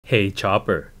Hey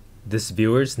Chopper, this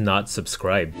viewer's not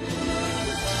subscribed.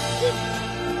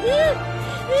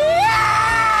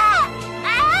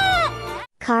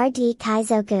 Car D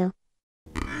Kaizoku.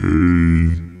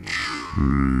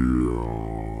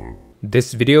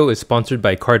 This video is sponsored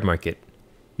by Card Market,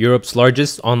 Europe's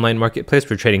largest online marketplace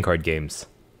for trading card games.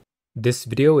 This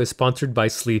video is sponsored by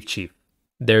Sleeve Chief.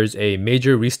 There's a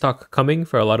major restock coming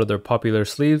for a lot of their popular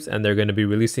sleeves, and they're going to be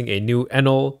releasing a new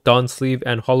Enel, Dawn sleeve,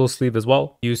 and Holo sleeve as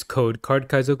well. Use code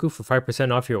CARDKaizoku for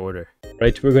 5% off your order.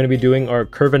 Right, we're going to be doing our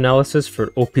curve analysis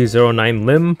for OP09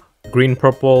 Lim, green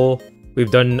purple. We've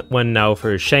done one now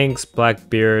for Shanks,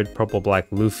 Blackbeard, purple black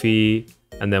Luffy,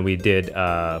 and then we did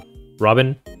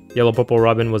Robin. Yellow purple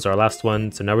Robin was our last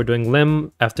one, so now we're doing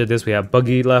Lim. After this we have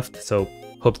Buggy left, so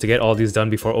hope to get all these done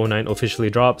before 09 officially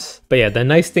drops. But yeah, the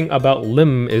nice thing about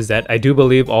Lim is that I do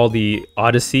believe all the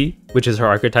Odyssey, which is her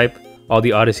archetype, all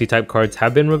the Odyssey type cards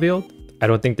have been revealed. I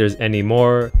don't think there's any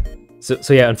more.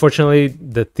 So yeah, unfortunately,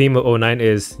 the theme of 09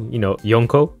 is, you know,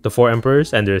 Yonko, the 4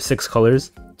 emperors, and there's 6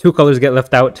 colors. 2 colors get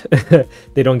left out.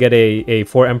 They don't get a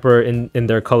 4 emperor in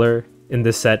their color in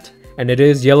this set. And it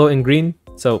is yellow and green,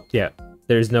 so yeah.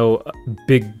 There's no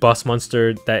big boss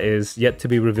monster that is yet to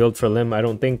be revealed for Lim, I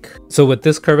don't think. So with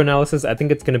this curve analysis, I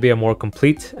think it's going to be a more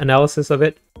complete analysis of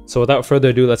it. So without further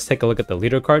ado, let's take a look at the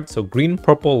leader card. So green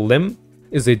purple Lim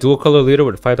is a dual color leader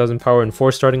with 5000 power and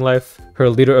 4 starting life. Her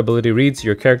leader ability reads,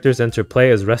 your characters enter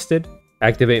play as rested.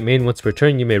 Activate main once per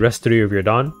turn, you may rest 3 of your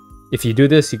Dawn. If you do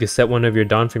this, you can set one of your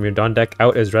Dawn from your Dawn deck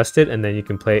out as rested, and then you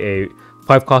can play a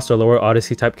 5 cost or lower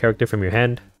Odyssey type character from your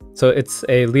hand. So it's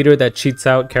a leader that cheats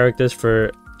out characters for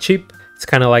cheap. It's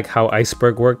kind of like how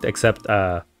Iceberg worked, except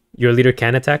your leader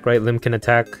can attack, right? Lim can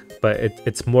attack, but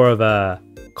it's more of a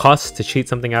cost to cheat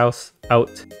something else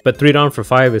out. But 3 Dawn for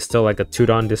 5 is still like a 2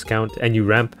 Dawn discount, and you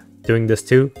ramp doing this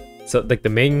too. So like the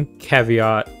main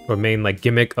caveat or main like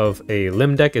gimmick of a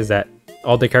Lim deck is that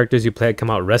all the characters you play come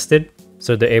out rested,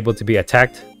 so they're able to be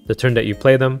attacked the turn that you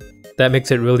play them. That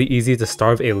makes it really easy to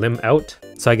starve a Lim out.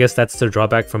 So I guess that's the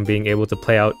drawback from being able to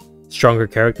play out stronger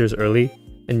characters early.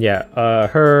 And yeah,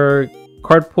 her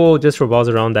card pool just revolves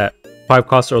around that 5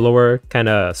 cost or lower kind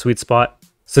of sweet spot.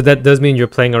 So that does mean you're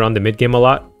playing around the mid game a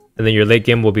lot, and then your late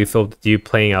game will be filled with you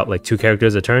playing out like 2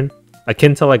 characters a turn,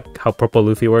 akin to like how purple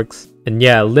Luffy works. And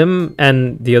yeah, Lim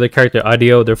and the other character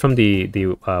Audio, they're from the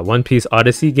One Piece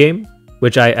Odyssey game,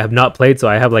 which I have not played, so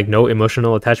I have like no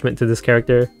emotional attachment to this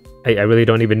character. I really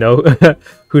don't even know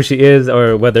who she is,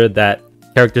 or whether that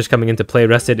characters coming into play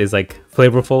rested is like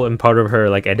flavorful and part of her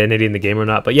like identity in the game or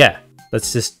not. But yeah,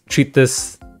 let's just treat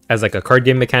this as like a card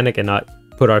game mechanic and not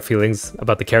put our feelings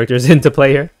about the characters into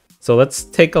play here. So let's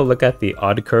take a look at the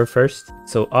odd curve first.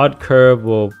 So odd curve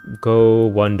will go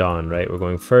 1 Dawn, right? We're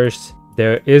going first.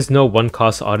 There is no 1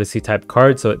 cost Odyssey type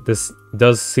card, so this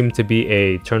does seem to be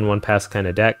a turn 1 pass kind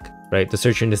of deck, right? The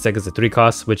searcher in this deck is a 3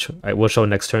 cost, which I will show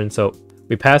next turn. So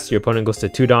we pass, your opponent goes to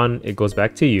 2 Dawn, it goes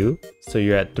back to you. So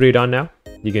you're at 3 Dawn now.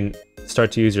 You can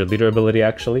start to use your leader ability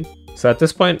actually. So at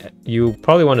this point, you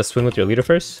probably want to swing with your leader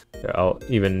first. I'll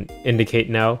even indicate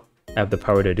now, I have the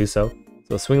power to do so.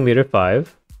 So swing leader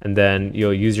 5, and then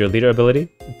you'll use your leader ability,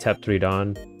 tap 3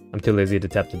 Dawn. I'm too lazy to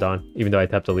tap the Dawn, even though I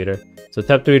tapped the leader. So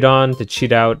tap 3 Dawn to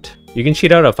cheat out. You can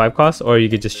cheat out a 5 cost, or you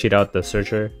could just cheat out the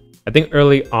searcher. I think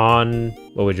early on,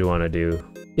 what would you want to do?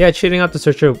 Yeah, cheating out the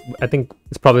searcher, I think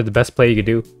is probably the best play you could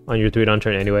do on your 3 Dawn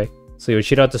turn anyway. So you'll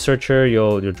cheat out the searcher,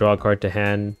 you'll draw a card to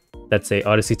hand. That's a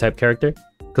Odyssey type character.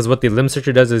 Because what the Lim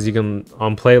searcher does is you can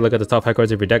on play look at the top 5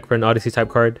 cards of your deck for an Odyssey type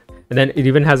card. And then it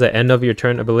even has an end of your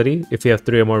turn ability. If you have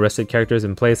 3 or more rested characters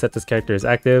in play, set this character is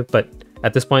active. But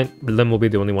at this point, Lim will be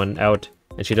the only one out,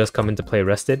 and she does come into play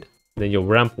rested. Then you'll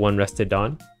ramp 1 rested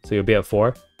Dawn, so you'll be at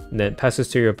 4. And then it passes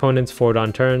to your opponent's 4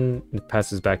 Dawn turn. It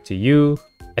passes back to you.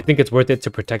 I think it's worth it to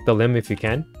protect the Lim if you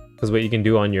can. Because what you can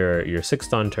do on your 6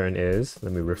 Dawn turn is,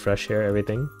 let me refresh here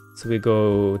everything. So we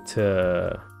go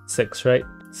to 6, right?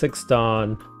 6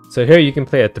 Dawn. So here you can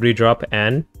play a 3 drop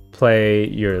and play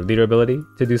your leader ability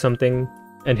to do something.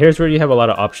 And here's where you have a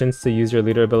lot of options to use your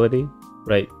leader ability,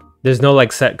 right? There's no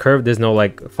like set curve. There's no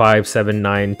like 5, 7,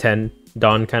 9, 10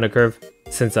 Dawn kind of curve.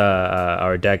 Since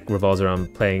our deck revolves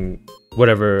around playing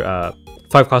whatever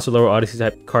 5 cost or lower Odyssey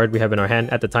type card we have in our hand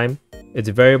at the time. It's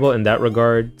variable in that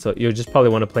regard, so you'll just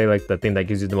probably want to play like the thing that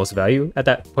gives you the most value at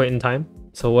that point in time.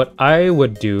 So what I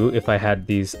would do if I had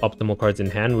these optimal cards in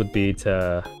hand would be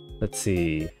to, let's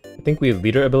see, I think we have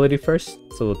leader ability first.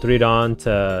 So we'll 3 Dawn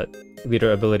to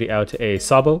leader ability out to a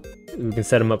Sabo. We can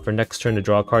set him up for next turn to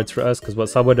draw cards for us, because what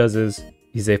Sabo does is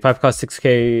he's a 5 cost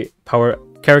 6k power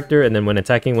character, and then when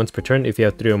attacking once per turn, if you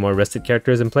have 3 or more rested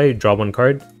characters in play, draw 1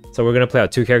 card. So we're going to play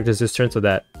out 2 characters this turn so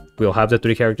that we'll have the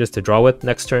 3 characters to draw with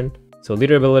next turn. So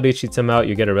leader ability cheats him out,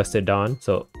 you get a rested Dawn.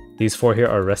 So these 4 here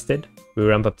are rested. We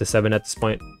ramp up to 7 at this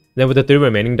point. Then with the 3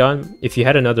 remaining Dawn, if you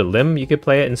had another Lim, you could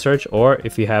play it in search, or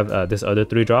if you have this other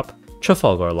 3 drop,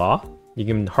 Trafalgar Law, you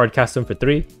can hard cast them for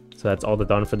 3. So that's all the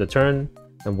Dawn for the turn.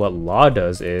 And what Law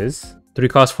does is 3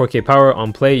 cost 4k power.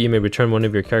 On play, you may return one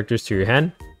of your characters to your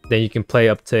hand. Then you can play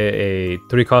up to a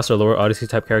 3 cost or lower Odyssey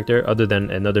type character other than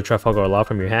another Trafalgar Law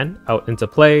from your hand out into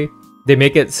play. They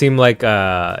make it seem like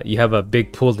you have a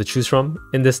big pool to choose from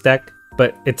in this deck,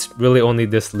 but it's really only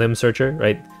this Lim searcher,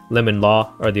 right? Lim and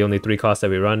Law are the only 3 costs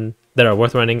that we run that are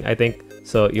worth running, I think.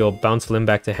 So you'll bounce Lim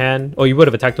back to hand. Oh, you would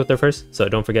have attacked with her first, so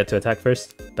don't forget to attack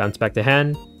first. Bounce back to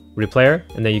hand, replay her,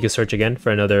 and then you can search again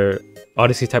for another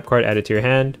Odyssey type card added to your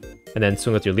hand, and then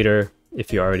swing with your leader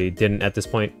if you already didn't at this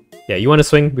point. Yeah, you want to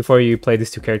swing before you play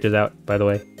these 2 characters out, by the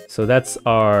way. So that's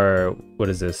our, what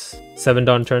is this? 7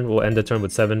 Dawn turn. We'll end the turn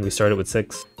with 7. We started with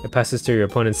 6. It passes to your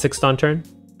opponent's 6 Dawn turn.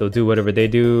 They'll do whatever they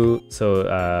do. So,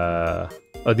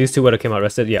 oh, these 2 would have came out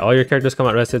rested. Yeah, all your characters come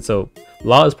out rested. So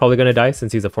Law is probably going to die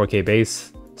since he's a 4k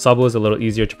base. Sabo is a little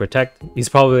easier to protect. He's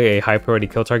probably a high priority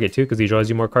kill target too because he draws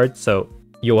you more cards. So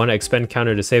you'll want to expend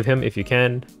counter to save him if you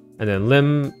can. And then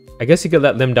Lim, I guess you could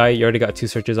let Lim die. You already got 2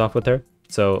 searches off with her.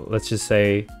 So let's just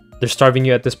say they're starving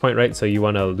you at this point, right? So you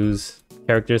want to lose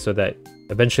characters so that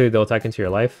eventually they'll attack into your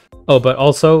life. Oh, but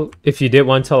also if you did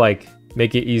want to like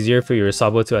make it easier for your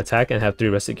Sabo to attack and have 3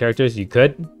 rested characters, you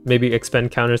could maybe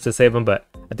expend counters to save them, but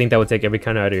I think that would take every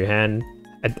counter out of your hand.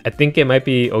 I think it might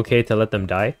be okay to let them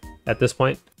die at this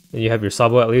point. And you have your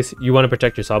Sabo at least. You want to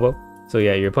protect your Sabo. So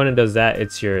yeah, your opponent does that.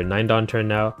 It's your 9 Dawn turn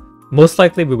now. Most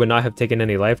likely we would not have taken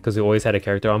any life because we always had a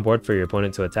character on board for your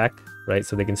opponent to attack, right?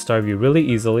 So they can starve you really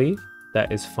easily.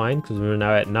 That is fine because we're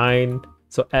now at 9.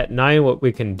 So at 9, what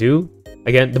we can do,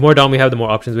 again, the more Dawn we have, the more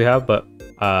options we have, but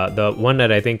the one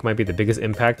that I think might be the biggest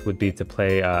impact would be to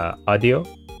play Audio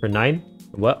for 9.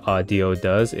 What Audio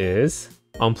does is,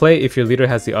 on play, if your leader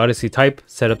has the Odyssey type,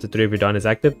 set up to 3 of your Dawn is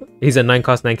active. He's a 9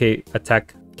 cost 9k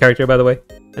attack character, by the way.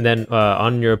 And then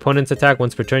on your opponent's attack,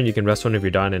 once per turn, you can rest one of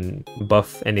your Dawn and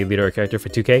buff any leader or character for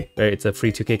 2k, right? It's a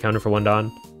free 2k counter for 1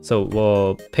 Dawn. So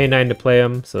we'll pay 9 to play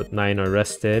him, so 9 are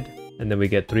rested. And then we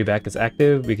get 3 back as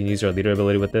active. We can use our leader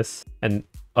ability with this. And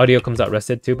Audio comes out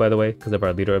rested too, by the way, because of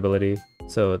our leader ability.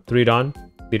 So 3 Dawn,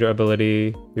 leader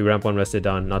ability, we ramp 1 rested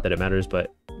Dawn, not that it matters,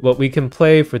 but what we can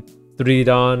play for 3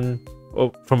 Dawn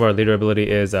from our leader ability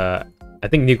is, I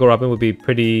think Nico Robin would be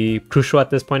pretty crucial at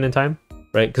this point in time,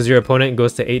 right? Because your opponent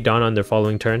goes to 8 Dawn on their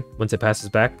following turn once it passes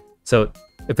back. So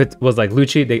if it was like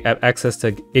Lucci, they have access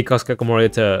to 8 cost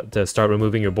Kakamori to start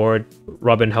removing your board.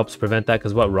 Robin helps prevent that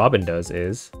because what Robin does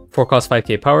is 4 cost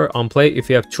 5k power. On play, if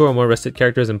you have 2 or more rested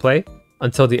characters in play,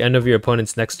 until the end of your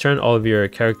opponent's next turn, all of your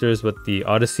characters with the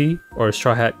Odyssey or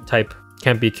Straw Hat type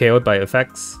can't be KO'd by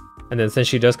effects. And then since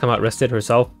she does come out rested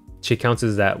herself, she counts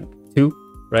as that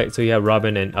 2, right? So you have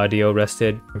Robin and Audio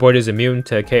rested. Your board is immune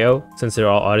to KO since they're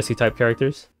all Odyssey type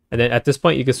characters. And then at this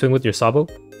point, you can swing with your Sabo,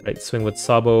 right? Swing with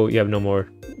Sabo, you have no more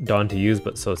Dawn to use,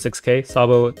 but so 6k.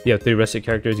 Sabo, you have 3 rested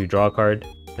characters, you draw a card,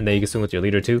 and then you can swing with your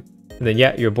leader too. And then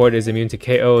yeah, your board is immune to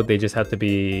KO, they just have to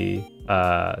be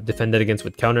defended against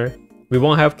with counter. We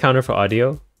won't have counter for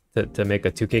Audio to make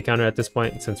a 2k counter at this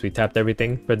point since we tapped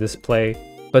everything for this play.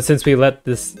 But since we let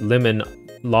this Lim and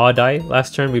Law die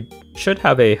last turn, we should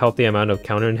have a healthy amount of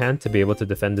counter in hand to be able to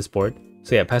defend this board.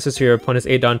 So yeah, passes to your opponent's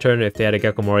 8 Dawn turn. If they had a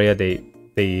Gecko Moria,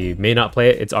 they may not play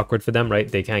it. It's awkward for them, right?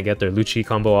 They can't get their Lucci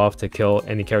combo off to kill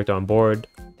any character on board.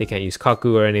 They can't use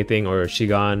Kaku or anything, or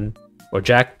Shigan, or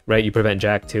Jack, right? You prevent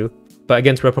Jack too. But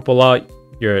against Red Purple Law,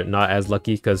 you're not as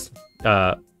lucky because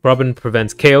Robin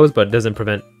prevents KOs but doesn't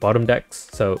prevent bottom decks,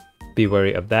 so be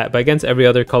wary of that. But against every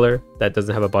other color that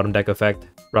doesn't have a bottom deck effect,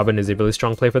 Robin is a really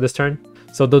strong play for this turn.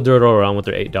 So they'll roll around with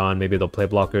their 8 Dawn, maybe they'll play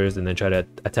blockers and then try to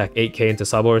attack 8k into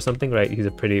Sabo or something, right? He's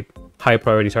a pretty high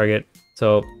priority target.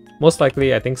 So most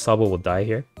likely, I think Sabo will die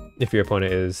here if your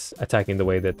opponent is attacking the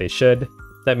way that they should.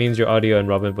 That means your Audio and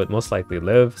Robin would most likely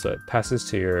live, so it passes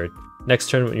to your next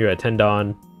turn when you're at 10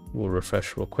 Dawn. We'll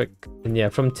refresh real quick. And yeah,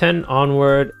 from 10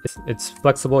 onward, it's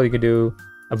flexible. You can do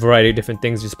a variety of different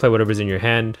things. Just play whatever's in your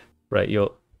hand, right?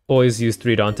 You'll always use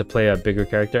 3 Dawn to play a bigger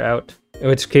character out. In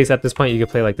which case, at this point, you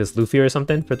could play like this Luffy or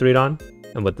something for 3 Dawn.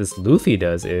 And what this Luffy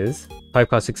does is 5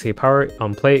 cost 6k power.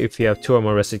 On play, if you have 2 or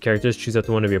more rested characters, choose up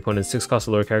to one of your opponent's 6 cost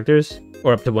or lower characters,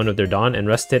 or up to one of their Dawn and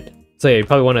rest it. So yeah, you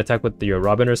probably want to attack with your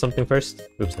Robin or something first.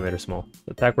 Oops, I made her small.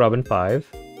 So attack Robin 5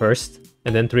 first,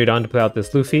 and then 3 Dawn to play out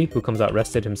this Luffy, who comes out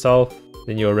rested himself.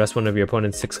 Then you'll rest one of your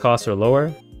opponent's 6 costs or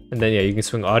lower. And then yeah, you can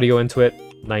swing Audio into it,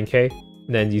 9k.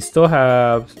 And then you still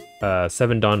have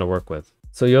 7 Dawn to work with.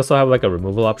 So you also have like a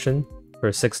removal option.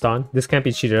 for 6 Dawn. This can't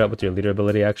be cheated out with your leader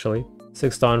ability actually.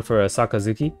 6 Dawn for a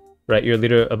Sakazuki. Right, your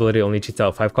leader ability only cheats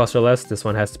out 5 cost or less. This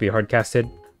one has to be hard casted.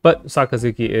 But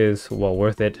Sakazuki is well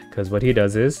worth it because what he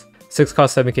does is 6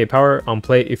 cost 7k power on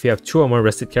play. If you have 2 or more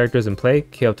rested characters in play,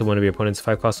 key up to one of your opponent's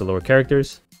 5 cost or lower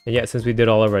characters. And yeah, since we did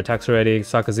all of our attacks already,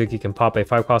 Sakazuki can pop a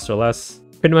 5 cost or less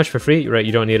pretty much for free, right?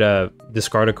 You don't need to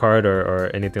discard a card or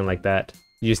anything like that.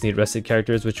 You just need rested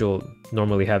characters, which you'll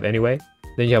normally have anyway.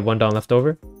 Then you have 1 Dawn left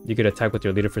over. You could attack with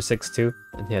your leader for 6 too.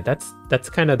 And yeah, that's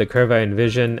kind of the curve I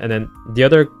envision. And then the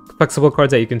other flexible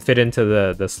cards that you can fit into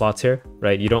the slots here,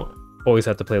 right? You don't always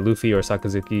have to play Luffy or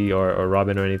Sakazuki or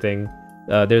Robin or anything.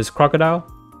 There's Crocodile.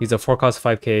 He's a 4 cost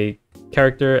 5k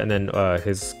character, and then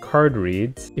his card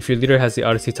reads, if your leader has the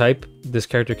Odyssey type, this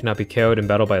character cannot be KO'd in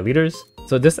battle by leaders.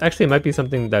 So this actually might be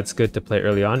something that's good to play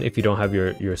early on if you don't have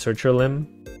your Searcher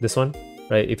Lim, this one.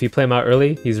 Right, if you play him out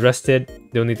early, he's rested.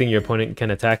 The only thing your opponent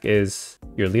can attack is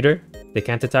your leader. They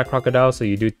can't attack Crocodile, so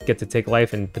you do get to take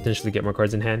life and potentially get more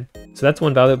cards in hand. So that's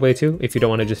one valid way too, if you don't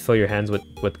want to just fill your hands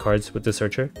with cards with the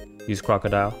Searcher. Use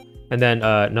Crocodile. And then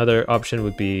another option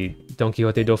would be Don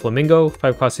Quixote Doflamingo,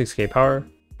 5 cost 6k power.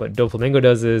 What Doflamingo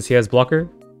does is he has blocker,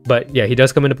 but yeah, he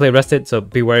does come into play rested, so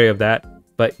be wary of that.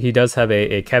 But he does have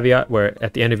a caveat where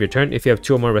at the end of your turn, if you have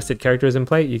 2 or more rested characters in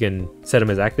play, you can set him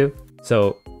as active.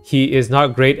 So he is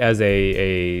not great as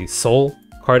a soul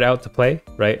card out to play,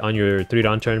 right? On your 3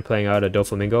 Dawn turn playing out a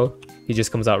Doflamingo, he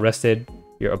just comes out rested.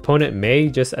 Your opponent may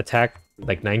just attack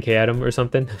like 9k at him or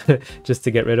something just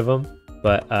to get rid of him.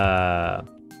 But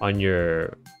on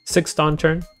your 6 Dawn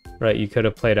turn, right, you could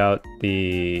have played out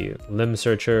the Lim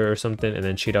Searcher or something and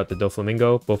then cheat out the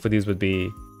Doflamingo. Both of these would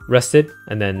be rested,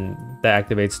 and then that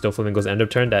activates Doflamingo's end of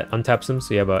turn, that untaps him,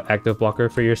 so you have an active blocker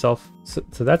for yourself.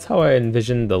 So that's how I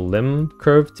envision the Lim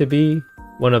curve to be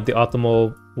one of the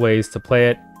optimal ways to play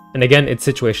it. And again, it's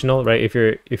situational, right?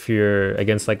 If you're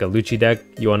against like a Lucci deck,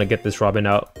 you want to get this Robin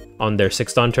out on their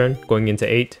 6 Dawn turn going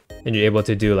into 8, and you're able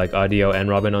to do like Audio and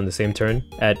Robin on the same turn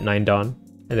at 9 Dawn.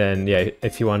 And then yeah,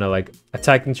 if you want to like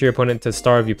attack into your opponent to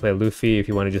starve, you play Luffy. If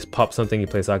you want to just pop something, you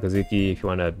play Sakazuki. If you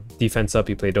want to defense up,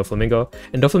 you play Doflamingo.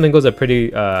 And Doflamingo's a pretty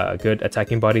good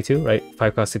attacking body too, right?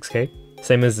 5 cost 6k.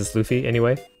 Same as this Luffy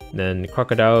anyway. And then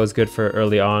Crocodile is good for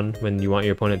early on when you want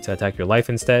your opponent to attack your life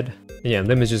instead. And yeah,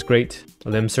 Lim is just great.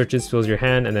 Lim searches, fills your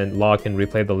hand, and then Law can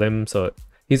replay the Lim. So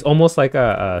he's almost like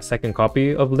a second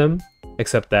copy of Lim,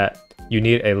 except that you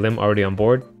need a Lim already on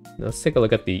board. Let's take a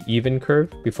look at the even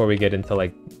curve before we get into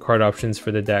like card options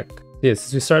for the deck. Yeah,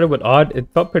 since we started with odd, it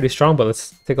felt pretty strong, but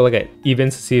let's take a look at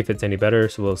evens to see if it's any better.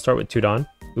 So we'll start with 2 Dawn.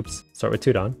 Oops, start with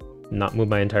 2 Dawn. Not move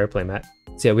my entire playmat.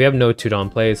 So yeah, we have no 2 Dawn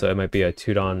play, so it might be a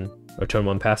 2 Dawn or turn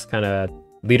 1 pass kind of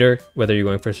leader, whether you're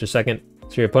going first or second.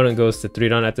 So your opponent goes to 3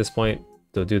 Dawn at this point.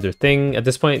 They'll do their thing. At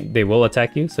this point, they will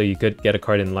attack you, so you could get a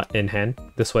card in hand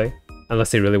this way,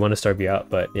 unless they really want to starve you out.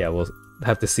 But yeah, we'll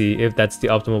have to see if that's the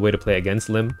optimal way to play against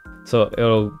Lim. So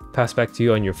it'll pass back to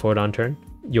you on your 4 Dawn turn.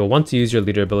 You'll want to use your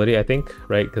leader ability, I think,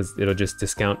 right? Because it'll just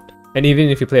discount. And even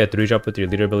if you play a 3-drop with your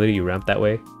leader ability, you ramp that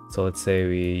way. So let's say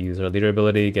we use our leader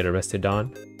ability, get a rested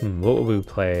Dawn. What would we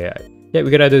play? Yeah,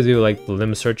 we could either do like the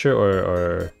Lim Searcher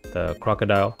or the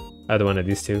Crocodile. Either one of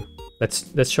these two.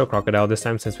 Let's show Crocodile this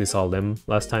time since we saw Lim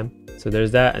last time. So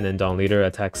there's that, and then Dawn Leader,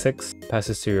 attack 6.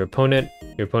 Passes to your opponent.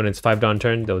 Your opponent's 5 Dawn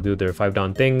turn, they'll do their 5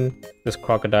 Dawn thing. This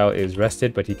Crocodile is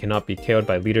rested, but he cannot be KO'd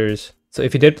by leaders. So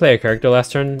if you did play a character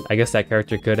last turn, I guess that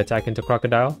character could attack into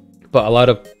Crocodile. But a lot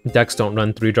of decks don't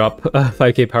run 3-drop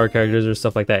 5k power characters or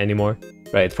stuff like that anymore.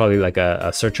 Right, it's probably like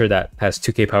a Searcher that has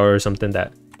 2k power or something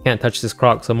that can't touch this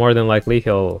Croc, so more than likely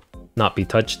he'll not be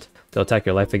touched. They'll attack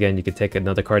your life again, you can take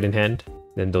another card in hand.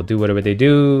 Then they'll do whatever they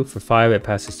do. For 5, it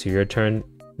passes to your turn.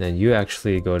 Then you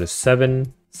actually go to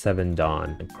 7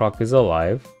 Dawn. And Croc is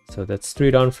alive. So that's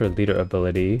 3 Dawn for leader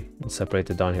ability. We'll separate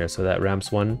the Dawn here, so that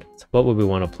ramps 1. So what would we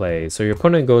want to play? So your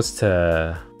opponent goes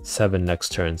to 7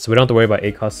 next turn. So we don't have to worry about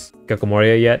 8 cost Gecko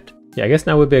Moria yet. Yeah, I guess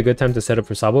now would be a good time to set up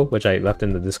for Sabo, which I left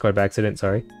in the discard by accident,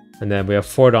 sorry. And then we have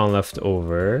 4 Dawn left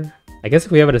over. I guess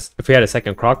if we had a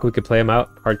second Croc, we could play him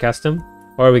out, hardcast him.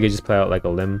 Or we could just play out like a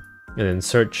Lim. And then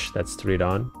Search, that's 3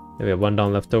 Dawn. If we have 1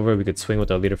 Dawn left over, we could swing with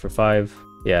our leader for 5.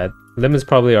 Yeah, Lim is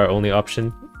probably our only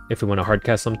option if we want to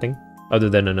hardcast something, other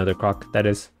than another Croc, that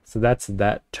is. So that's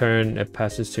that turn. It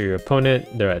passes to your opponent.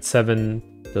 They're at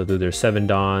 7. They'll do their 7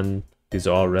 Dawn. These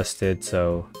are all rested,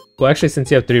 so... Well, actually, since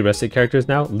you have 3 rested characters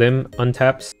now, Lim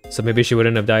untaps. So maybe she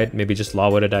wouldn't have died. Maybe just Law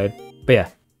would have died. But yeah,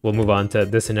 we'll move on to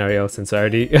this scenario since I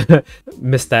already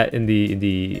missed that in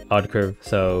the odd curve.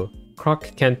 So...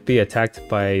 Croc can't be attacked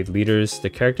by leaders. The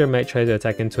character might try to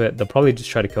attack into it. They'll probably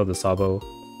just try to kill the Sabo.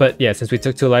 But yeah, since we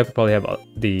took 2 life, we'll probably have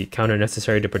the counter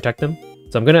necessary to protect them.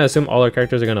 So I'm gonna assume all our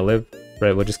characters are gonna live,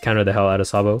 right? We'll just counter the hell out of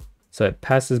Sabo. So it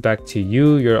passes back to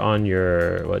you. You're on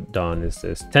your, what dawn is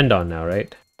this? 10 dawn now,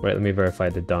 right? Right, let me verify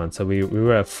the dawn. So we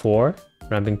were at 4,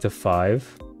 ramping to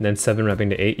 5, and then 7 ramping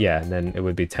to 8. Yeah, and then it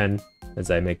would be 10 as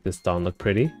I make this dawn look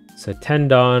pretty. So 10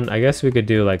 dawn, I guess we could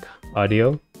do like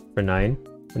audio for 9.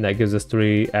 And that gives us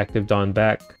 3 active dawn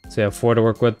back. So we have 4 to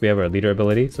work with. We have our leader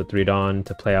ability, so 3 dawn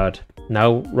to play out.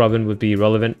 Now Robin would be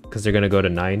relevant because they're going to go to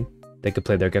 9. They could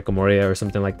play their Gecko Moria or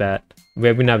something like that. We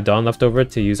even have dawn left over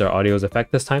to use our audio's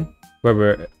effect this time.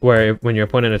 Where when your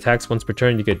opponent attacks once per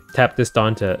turn, you could tap this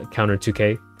dawn to counter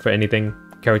 2k for anything,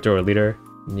 character or leader.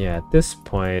 Yeah, at this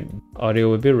point, audio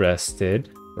would be rested.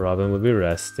 Robin would be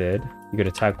rested. You could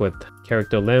attack with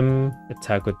character Lim,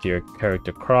 attack with your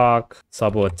character Croc.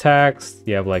 Sabo attacks.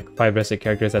 You have like 5 rested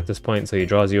characters at this point, so he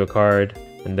draws you a card.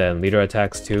 And then leader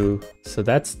attacks too. So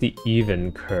that's the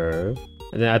even curve.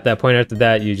 And then at that point after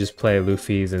that, you just play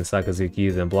Luffy's and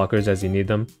Sakazukis and blockers as you need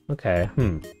them. Okay,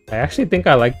 I actually think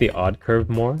I like the odd curve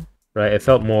more, right? It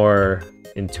felt more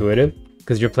intuitive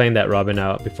because you're playing that Robin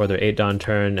out before their 8 dawn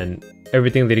turn, and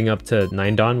everything leading up to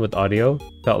 9 dawn with audio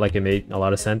felt like it made a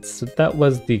lot of sense. So that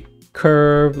was the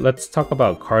curve. Let's talk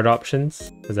about card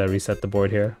options as I reset the board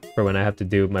here for when I have to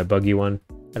do my buggy one.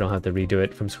 I don't have to redo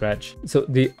it from scratch. So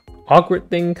the awkward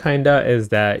thing kinda is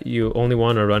that you only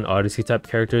want to run Odyssey type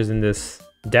characters in this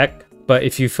deck, but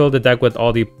if you fill the deck with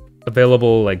all the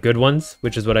available like good ones,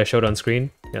 which is what I showed on screen,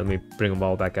 yeah, let me bring them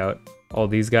all back out. All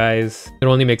these guys, it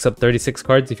only makes up 36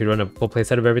 cards if you run a full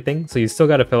playset of everything, so you still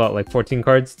got to fill out like 14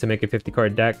 cards to make a 50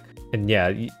 card deck. And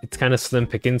yeah, it's kind of slim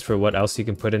pickings for what else you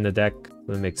can put in the deck.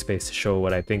 Let me make space to show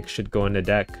what I think should go in the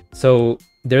deck. So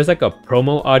there's like a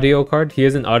promo audio card. He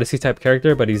is an Odyssey type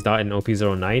character, but he's not in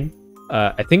OP09.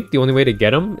 I think the only way to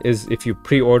get him is if you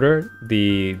pre-order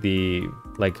the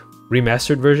like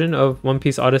remastered version of One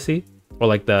Piece Odyssey, or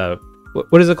like the,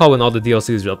 what is it called when all the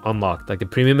DLCs are unlocked, like the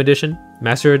premium edition,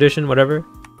 master edition, whatever.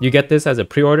 You get this as a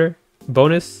pre-order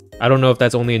bonus. I don't know if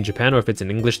that's only in Japan or if it's in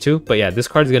English too, but yeah, this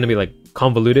card is going to be like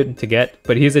convoluted to get,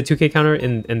 but he's a 2k counter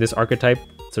in this archetype,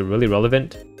 so really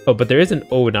relevant. Oh, but there is an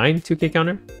 09 2k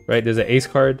counter, right? There's an ace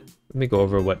card. Let me go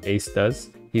over what ace does.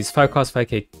 He's 5 cost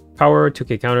 5k power,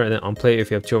 2k counter, and then on play,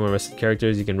 if you have 2 or more rested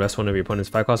characters, you can rest one of your opponent's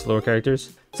 5 cost lower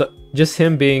characters. So just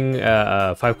him being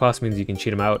 5 cost means you can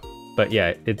cheat him out. But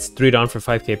yeah, it's 3 dawn for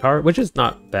 5k power, which is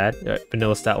not bad.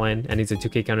 Vanilla stat line, and he's a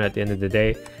 2k counter at the end of the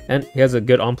day. And he has a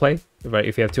good on play, right?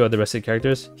 If you have 2 other rested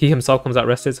characters, he himself comes out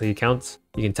rested, so he counts.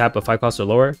 You can tap a 5 cost or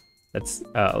lower. That's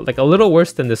like a little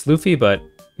worse than this Luffy, but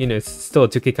you know, it's still a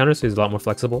 2k counter, so he's a lot more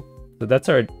flexible. So that's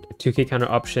our 2k counter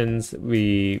options.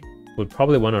 We would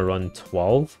probably want to run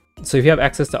 12. So if you have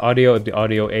access to audio, the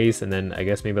audio ace, and then I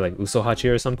guess maybe like Usohachi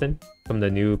or something from the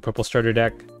new purple starter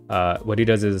deck, what he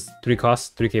does is 3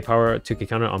 costs, 3k power, 2k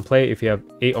counter on play. If you have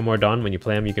 8 or more dawn when you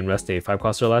play him, you can rest a 5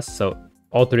 cost or less. So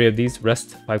all 3 of these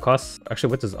rest 5 costs.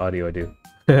 Actually, what does audio do?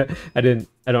 I don't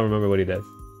remember what he does.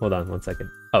 Hold on 1 second.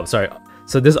 Oh, sorry.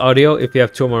 So this audio, if you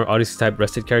have 2 or more Odyssey type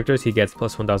rested characters, he gets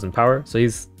plus 1000 power. So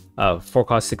he's 4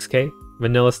 cost 6k.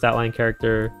 Vanilla stat line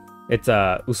character. It's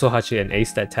Usohachi and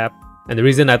ace that tap. And the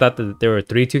reason I thought that there were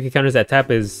 3 2k counters that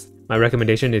tap is my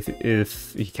recommendation,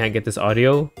 if you can't get this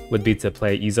audio, would be to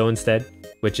play Izo instead,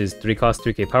 which is 3 cost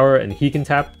 3k power, and he can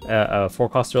tap 4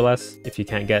 cost or less if you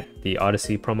can't get the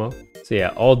Odyssey promo. So yeah,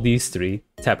 all these 3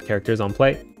 tap characters on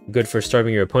play. Good for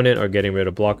starving your opponent or getting rid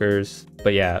of blockers.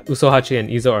 But yeah, Usohachi and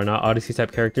Izo are not Odyssey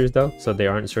type characters though, so they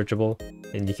aren't searchable,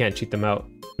 and you can't cheat them out.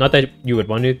 Not that you would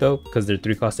want to though, because they're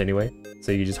 3 cost anyway.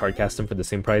 So you just hard cast them for the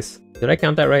same price. Did I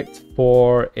count that right?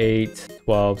 4, 8,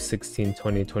 12, 16,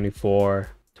 20, 24,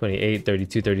 28,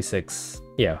 32, 36.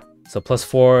 Yeah. So plus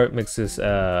 4 mixes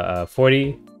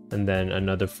 40. And then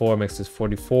another 4 mixes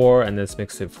 44. And this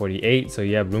makes it 48. So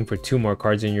you have room for 2 more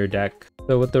cards in your deck.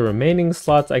 So with the remaining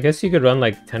slots, I guess you could run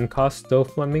like 10 cost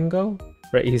Doflamingo.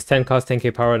 Right, he's 10 cost,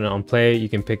 10k power, and on play, you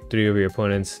can pick 3 of your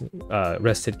opponent's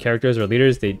rested characters or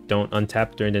leaders. They don't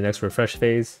untap during the next refresh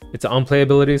phase. It's an on-play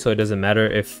ability, so it doesn't matter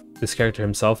if this character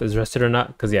himself is rested or not,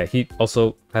 because yeah, he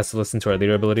also has to listen to our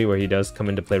leader ability where he does come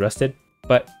into play rested.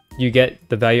 But you get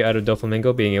the value out of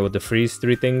Doflamingo being able to freeze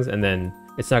 3 things, and then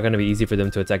it's not going to be easy for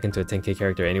them to attack into a 10k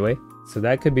character anyway. So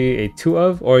that could be a 2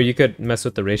 of, or you could mess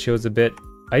with the ratios a bit.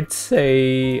 I'd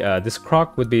say this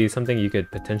Croc would be something you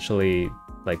could potentially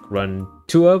like run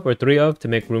 2 of or 3 of to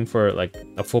make room for like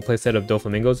a full play set of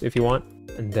Doflamingos if you want.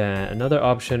 And then another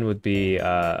option would be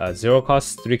a 0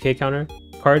 cost 3k counter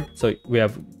card. So we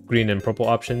have green and purple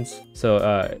options. So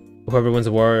whoever wins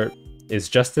the war is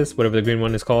Justice, whatever the green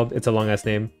one is called. It's a long ass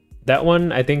name. That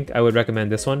one, I think I would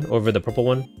recommend this one over the purple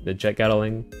one, the Jet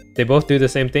Gatling. They both do the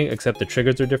same thing, except the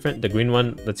triggers are different. The green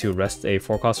one lets you rest a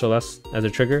 4 cost or less as a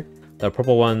trigger. The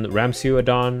purple one ramps you a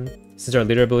Dawn. Since our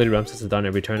leader ability ramps us a Dawn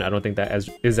every turn, I don't think that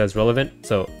is as relevant.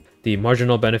 So the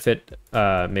marginal benefit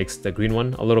makes the green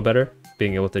one a little better,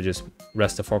 being able to just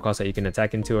rest a 4 cost that you can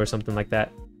attack into or something like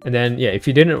that. And then, yeah, if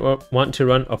you didn't want to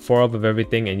run a 4-up of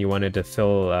everything and you wanted to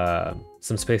fill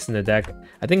some space in the deck,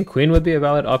 I think Queen would be a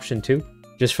valid option too,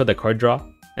 just for the card draw.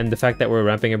 And the fact that we're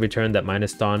ramping every turn, that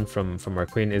minus Dawn from our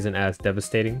Queen isn't as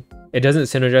devastating. It doesn't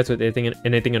synergize with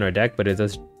anything in our deck, but it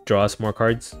does draw us more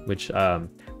cards, which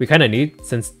we kind of need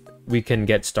since we can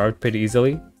get starved pretty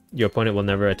easily. Your opponent will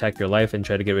never attack your life and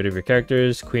try to get rid of your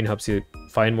characters. Queen helps you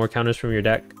find more counters from your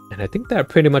deck. And I think that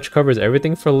pretty much covers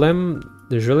everything for Lim.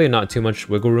 There's really not too much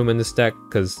wiggle room in this deck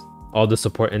because all the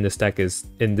support in this deck is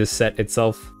in this set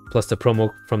itself, plus the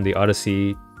promo from the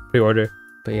Odyssey pre-order.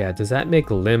 But yeah, does that make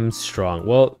Lim strong?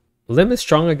 Well, Lim is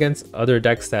strong against other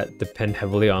decks that depend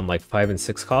heavily on like 5 and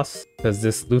 6 costs, because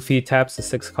this Luffy taps the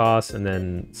 6 costs and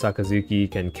then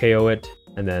Sakazuki can KO it.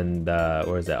 And then the,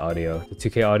 where is that audio? The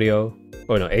 2K audio,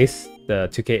 or no, Ace, the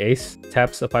 2K Ace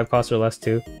taps a 5 cost or less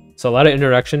too. So a lot of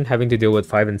interaction having to deal with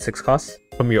 5 and 6 costs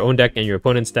from your own deck and your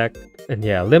opponent's deck. And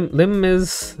yeah, Lim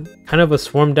is kind of a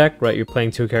swarm deck, right? You're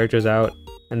playing 2 characters out,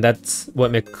 and that's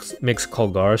what makes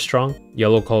Kalgara strong.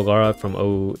 Yellow Kalgara from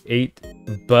 08,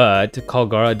 but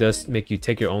Kalgara does make you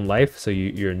take your own life, so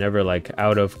you're never like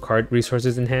out of card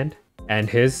resources in hand. And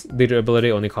his leader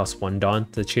ability only costs 1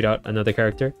 Dawn to cheat out another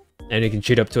character. And you can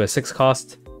cheat up to a 6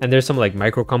 cost. And there's some like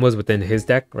micro combos within his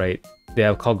deck, right? They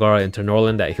have Kalgara into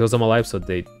Norland that heals them alive, so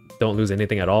they don't lose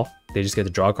anything at all. They just get to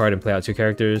draw a card and play out 2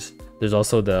 characters. There's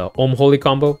also the Holy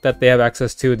combo that they have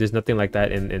access to. There's nothing like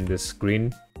that in this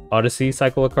green Odyssey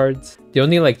cycle of cards. The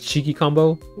only like cheeky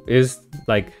combo is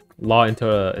like Law into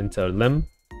Lim.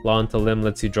 Law into Lim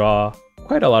lets you draw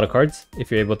quite a lot of cards if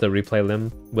you're able to replay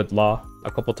Lim with Law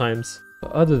a couple times.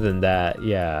 But other than that,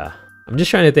 yeah. I'm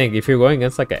just trying to think if you're going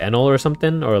against like an Enel or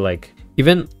something, or like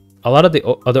even a lot of the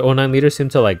other 09 leaders seem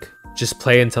to like just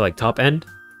play into like top end,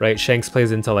 right? Shanks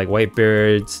plays into like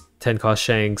Whitebeards, 10 cost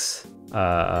Shanks,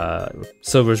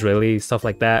 Silver's Rayleigh, stuff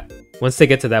like that. Once they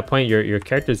get to that point, your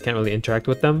characters can't really interact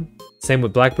with them. Same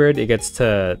with Blackbeard, it gets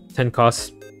to 10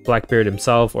 cost Blackbeard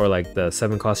himself or like the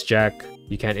 7 cost Jack.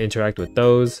 You can't interact with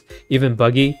those. Even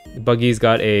Buggy's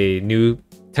got a new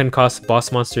 10 cost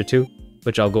boss monster too,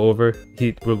 which I'll go over.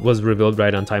 He was revealed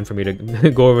right on time for me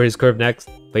to go over his curve next.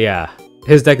 But yeah,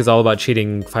 his deck is all about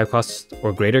cheating 5 costs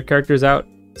or greater characters out.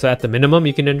 So at the minimum,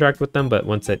 you can interact with them, but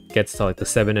once it gets to like the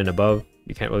 7 and above,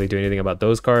 you can't really do anything about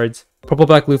those cards. Purple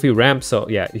Black Luffy ramps, so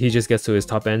yeah, he just gets to his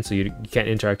top end, so you can't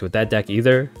interact with that deck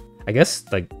either. I guess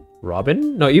like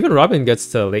Robin? No, even Robin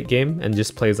gets to late game and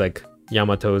just plays like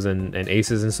Yamatos and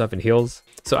Aces and stuff and heals.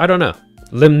 So I don't know.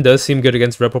 Lim does seem good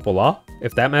against Red Purple Law,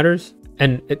 if that matters.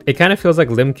 And it kind of feels like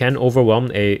Lim can overwhelm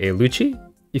a Lucci.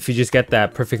 If you just get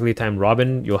that perfectly timed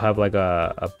Robin, you'll have like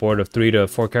a board of 3 to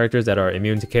 4 characters that are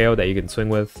immune to KO that you can swing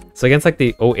with. So against like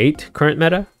the 08 current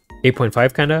meta,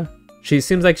 8.5 kinda, she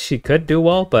seems like she could do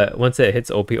well, but once it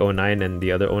hits OP09 and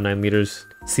the other 09 leaders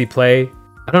see play,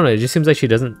 I don't know, it just seems like she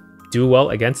doesn't do well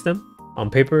against them.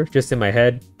 On paper, just in my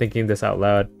head, thinking this out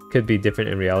loud, could be different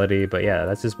in reality, but yeah,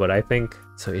 that's just what I think.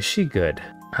 So is she good?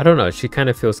 I don't know, she kind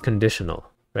of feels conditional.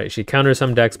 Right, she counters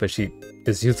some decks, but she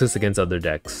is useless against other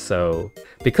decks. So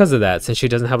because of that, since she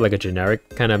doesn't have like a generic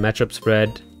kind of matchup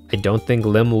spread, I don't think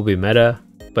Lim will be meta,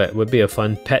 but would be a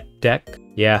fun pet deck.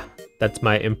 Yeah, that's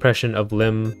my impression of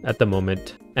Lim at the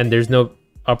moment. And there's no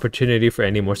opportunity for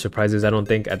any more surprises, I don't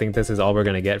think. I think this is all we're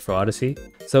gonna get for Odyssey.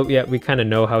 So yeah, we kind of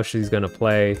know how she's gonna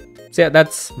play. So yeah,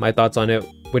 that's my thoughts on it.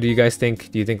 What do you guys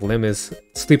think? Do you think Lim is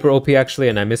sleeper OP actually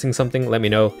and I'm missing something? Let me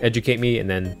know, educate me, and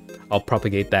then I'll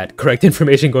propagate that correct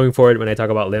information going forward when I talk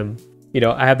about Lim. You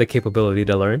know, I have the capability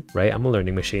to learn, right? I'm a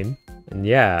learning machine. And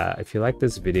yeah, if you like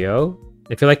this video,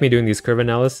 if you like me doing these curve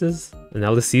analyses,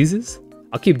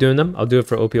 I'll keep doing them. I'll do it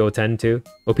for OP010 too.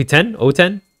 OP10,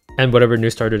 O10, and whatever new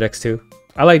starter decks too.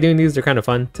 I like doing these, they're kind of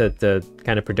fun to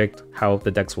kind of predict how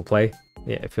the decks will play.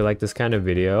 Yeah, if you like this kind of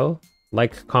video,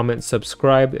 like, comment,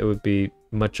 subscribe, it would be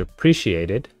much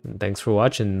appreciated. And thanks for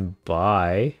watching,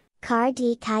 bye. Card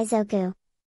Kaizoku.